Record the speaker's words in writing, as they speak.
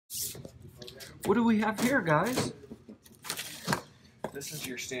What do we have here, guys? This is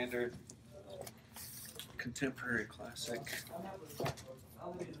your standard contemporary classic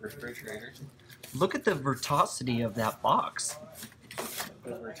refrigerator. Look at the verticity of that box.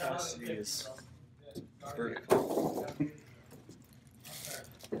 The verticity is vertical.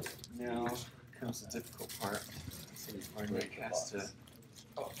 Now comes the difficult part. So our Nick has to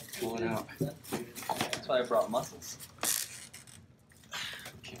pull it out. That's why I brought muscles.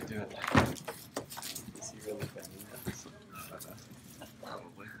 Can't do it. Is he really bending this?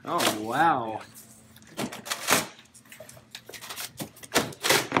 Probably. Oh, wow.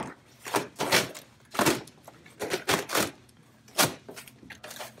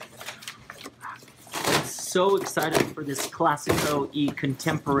 So excited for this Classico E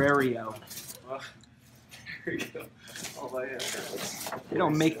Contemporario. Well, here we go. All I have. They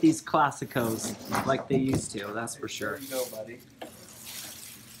don't make these Classicos like they used to, that's for sure. There you go, buddy.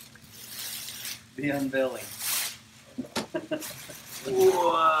 The unveiling.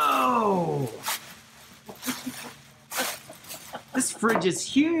 Whoa! This fridge is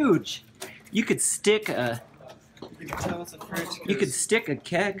huge. You could stick a You can tell it's a fridge. you could stick a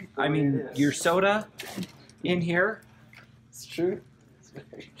keg, I mean your soda in here. It's true. It's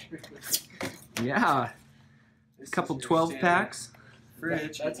very true. Yeah. A couple 12 packs.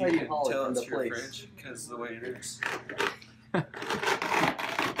 Fridge. That's and how you can haul it tell from it's the your place. fridge because the way it is.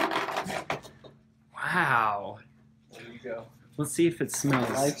 Wow. There you go. Let's see if it smells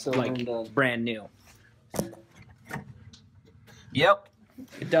Life's over like and done. brand new. Yep,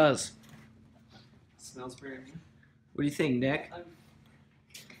 it does. Smells brand new. What do you think, Nick?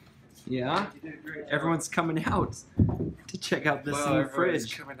 Yeah? You did a great job. Everyone's coming out to check out this Wow, new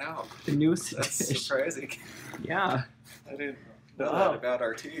everybody's fridge. coming out. The newest That's edition. surprising. Yeah. I didn't know that about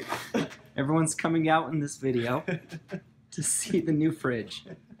our team. Everyone's coming out in this video to see the new fridge.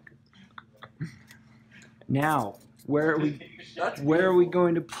 Now, where are we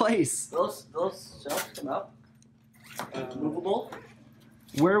going to place? Those shelves come up. Movable.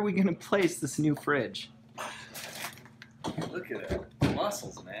 Where are we going to place this new fridge? Look at it.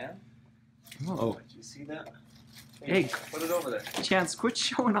 Muscles, man. Whoa. Did you see that? Hey, Put it over there. Chance, quit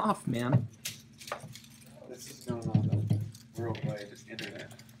showing off, man. This is going on the worldwide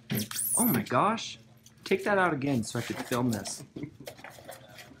internet. Oh my gosh. Take that out again so I could film this.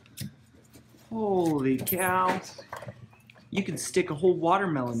 Holy cow. You can stick a whole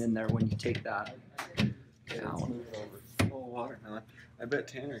watermelon in there when you take that. Yeah, Ow. let's move it over. Oh, watermelon. I bet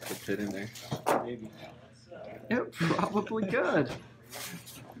Tanner could fit in there. Maybe. It probably good.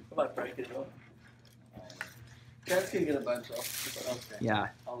 I might break it though. Chance can get a bunch off. Okay. Yeah.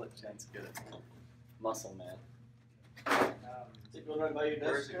 I'll let Chance get it. Muscle man. Is it going right by your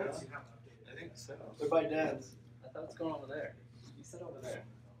Where's desk, it Chance? going? I think so. Or by Dad's? I thought it was going over there. You said over there.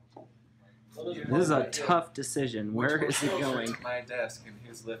 This is a tough decision. Where Which is it one's going? at my desk and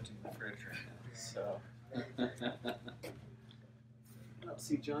who's lifting the fridge right now? So. I don't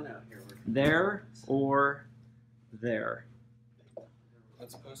see John out here working. There or there?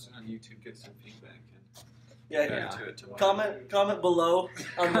 Let's post it on YouTube, get some feedback, Yeah, and Yeah. back to it tomorrow. comment below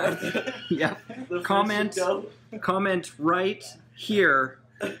on where Yeah. the fridge Comment. should go. Comment right here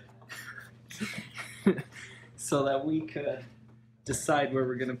so that we could decide where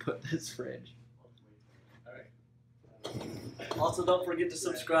we're going to put this fridge. Also, don't forget to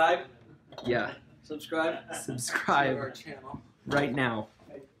subscribe. Yeah. Subscribe. To Subscribe our channel. right now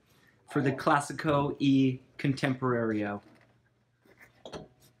for the Classico E Contemporario.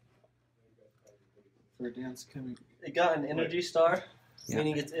 For dance coming. It got an Energy Star, Yeah.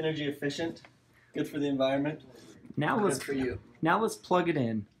 meaning it's energy efficient, good for the environment. Now Good let's for you. plug it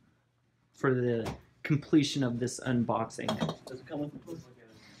in for the completion of this unboxing. Does it come with the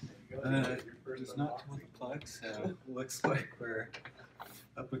Does not come with a plug, so looks like we're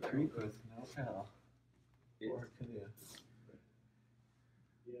up a creek with no pedal. Or canoe.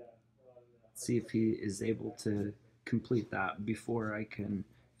 See if he is able to complete that before I can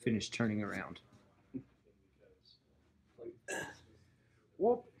finish turning around.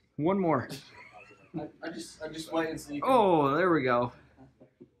 Whoop! One more. I just wait and see. Oh, there we go.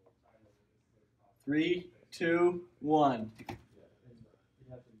 3, 2, 1.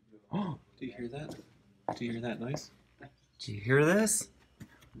 Oh, Do you hear that? Do you hear that noise? do you hear this?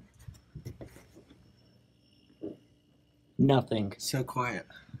 Nothing. So quiet.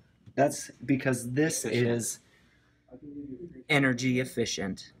 That's because this is energy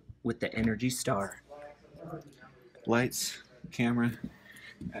efficient with the Energy Star. Lights, camera,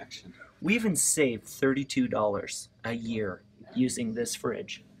 action. We even saved $32 a year using this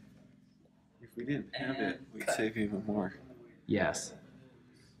fridge. If we didn't have it, we'd save even more. Yes.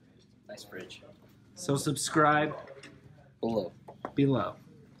 Nice bridge. So subscribe Below. below.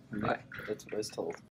 Yeah, that's what I was told.